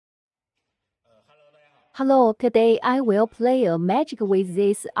Hello, today I will play a magic with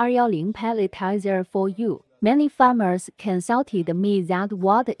this R10 pelletizer for you. Many farmers consulted me that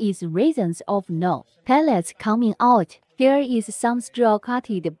what is reasons of no pellets coming out. Here is some straw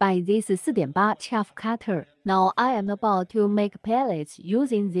cutted by this 4.8 chaff cutter. Now I am about to make pellets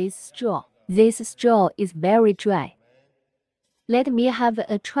using this straw. This straw is very dry. Let me have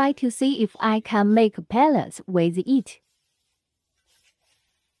a try to see if I can make pellets with it.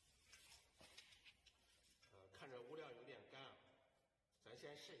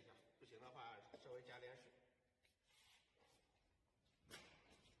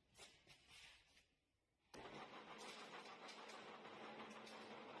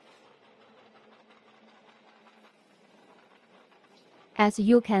 As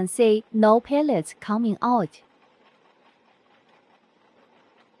you can see, no pellets coming out.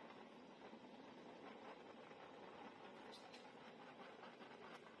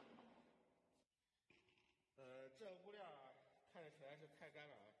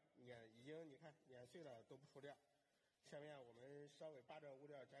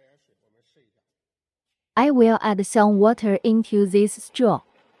 I will add some water into this straw.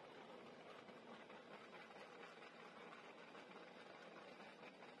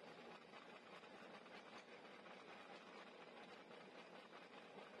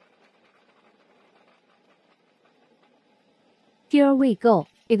 Here we go.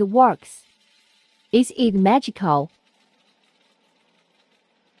 It works. Is it magical?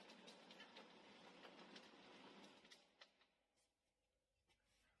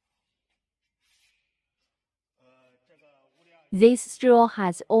 This straw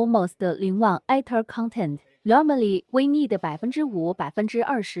has almost 0.1 ether content. Normally, we need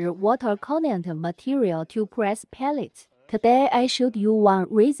 5%–20% water content material to press pellets. Today, I showed you one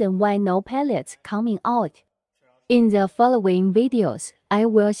reason why no pellets coming out. In the following videos, I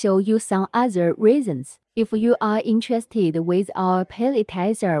will show you some other reasons. If you are interested with our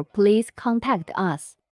pelletizer, please contact us.